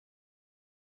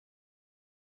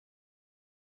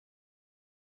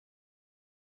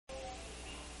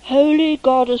Holy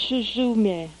Goddess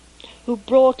Uzume, who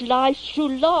brought life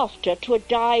through laughter to a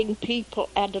dying people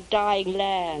and a dying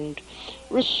land,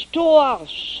 restore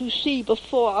us who see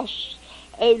before us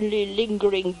only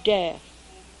lingering death.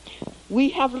 We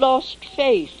have lost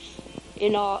faith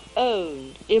in our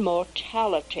own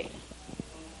immortality.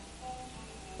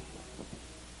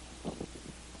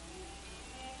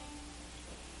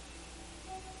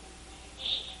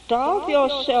 Starve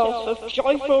yourself of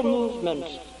joyful movement,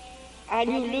 and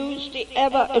you lose the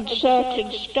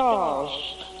ever-encircling stars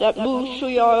that move through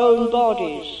your own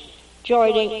bodies,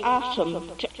 joining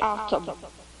atom to atom.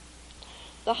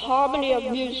 The harmony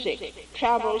of music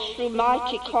travels through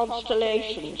mighty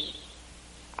constellations,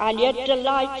 and yet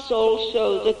delights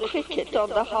also the cricket on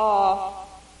the hearth.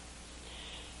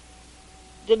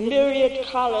 The myriad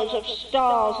colors of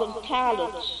stars and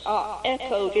planets are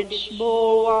echoed in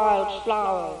small wild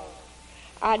flowers,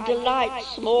 and delight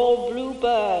small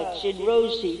bluebirds in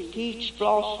rosy peach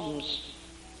blossoms.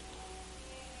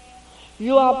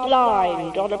 You are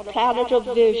blind on a planet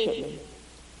of vision,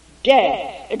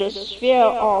 deaf in a sphere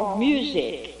of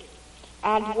music,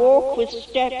 and walk with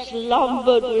steps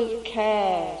lumbered with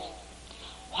cares,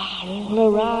 while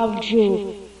all around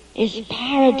you is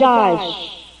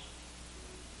paradise.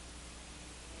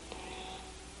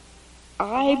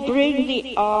 I bring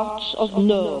the arts of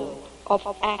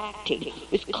of acting,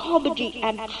 with comedy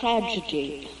and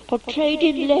tragedy, portrayed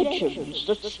in legends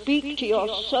that speak to your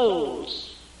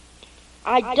souls.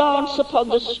 I dance upon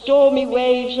the stormy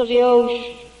waves of the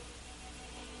ocean,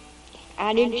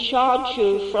 and enchant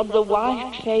you from the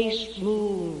white-faced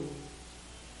moon.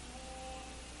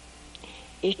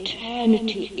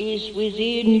 Eternity is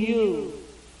within you.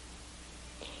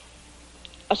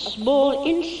 A small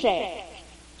insect,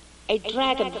 a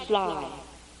dragonfly,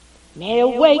 may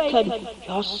awaken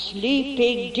your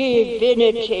sleeping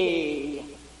divinity.